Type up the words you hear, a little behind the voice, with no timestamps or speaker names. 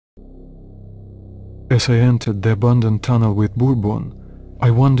As I entered the abandoned tunnel with Bourbon,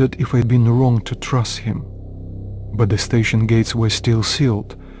 I wondered if I'd been wrong to trust him. But the station gates were still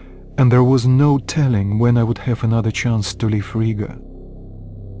sealed, and there was no telling when I would have another chance to leave Riga.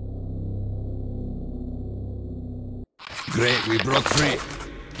 Great, we broke free.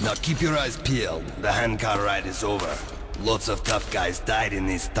 Now keep your eyes peeled. The handcar ride is over. Lots of tough guys died in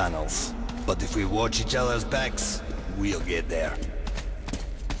these tunnels. But if we watch each other's backs, we'll get there.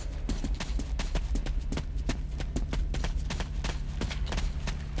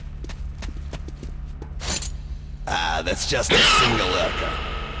 That's just a single lurker.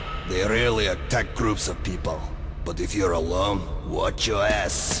 They rarely attack groups of people. But if you're alone, watch your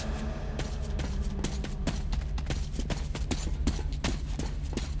ass.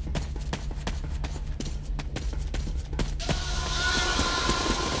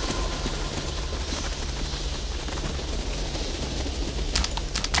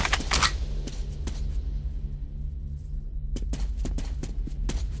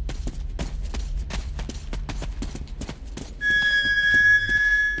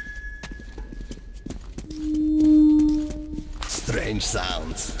 Strange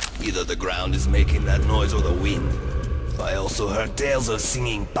sounds. Either the ground is making that noise or the wind. I also heard tales of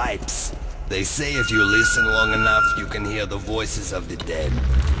singing pipes. They say if you listen long enough, you can hear the voices of the dead.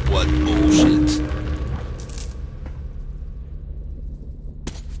 What bullshit.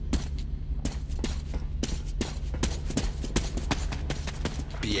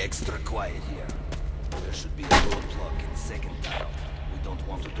 Be extra quiet here. There should be a roadblock in the second tunnel. We don't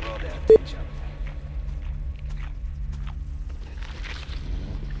want to draw their attention.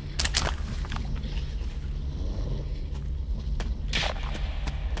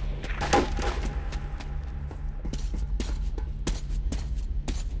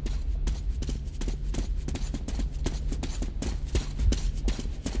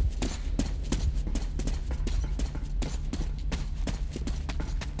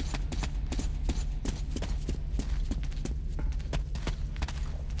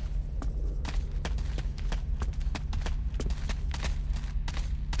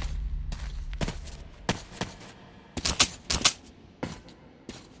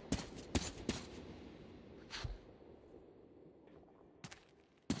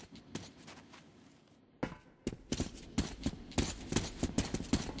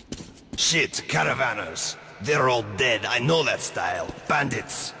 Shit, caravanners. They're all dead, I know that style.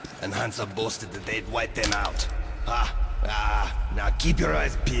 Bandits. And Hansa boasted that they'd wipe them out. Now keep your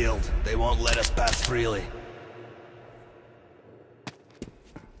eyes peeled. They won't let us pass freely.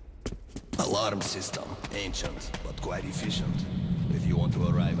 Alarm system. Ancient, but quite efficient. If you want to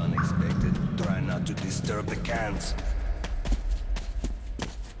arrive unexpected, try not to disturb the cans.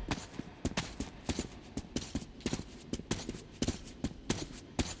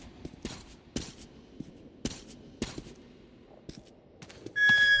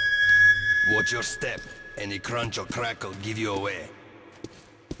 Watch your step. Any crunch or crack will give you away.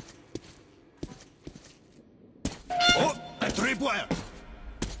 Oh! A tripwire!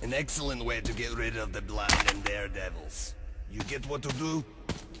 An excellent way to get rid of the blind and daredevils. You get what to do?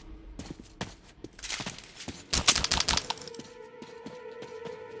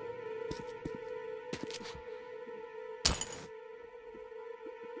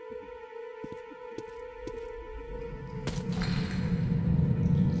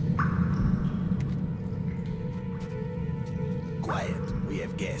 Quiet, we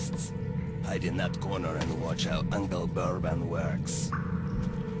have guests. Hide in that corner and watch how Uncle Bourbon works.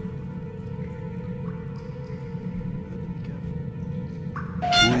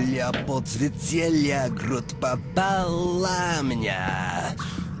 Пуля подсветила, грудь попала меня.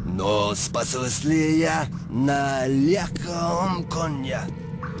 Но спаслась ли я на легком коне?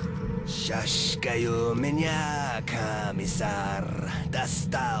 Шашкою меня комиссар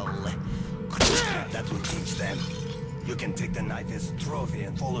достал. That will teach them. You can take the knife as trophy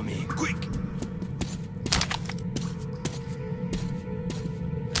and follow me, quick!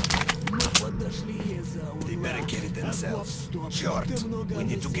 They barricaded themselves. Short, we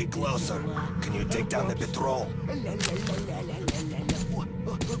need to get closer. Can you take down the patrol?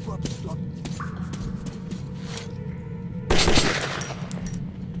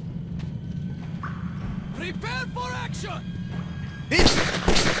 Prepare for action!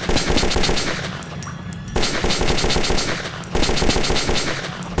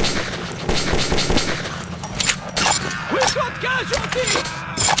 We've got casualties!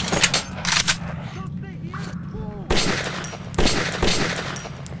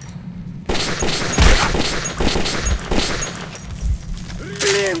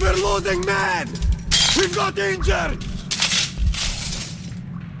 We're losing men! We've got injured!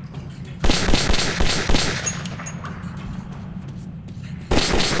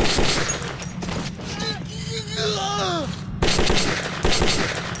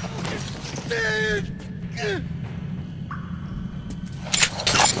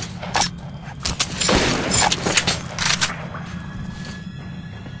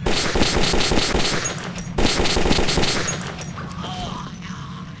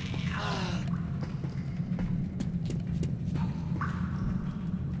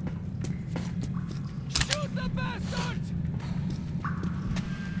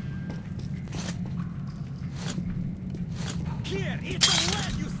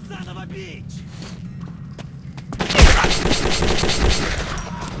 beach!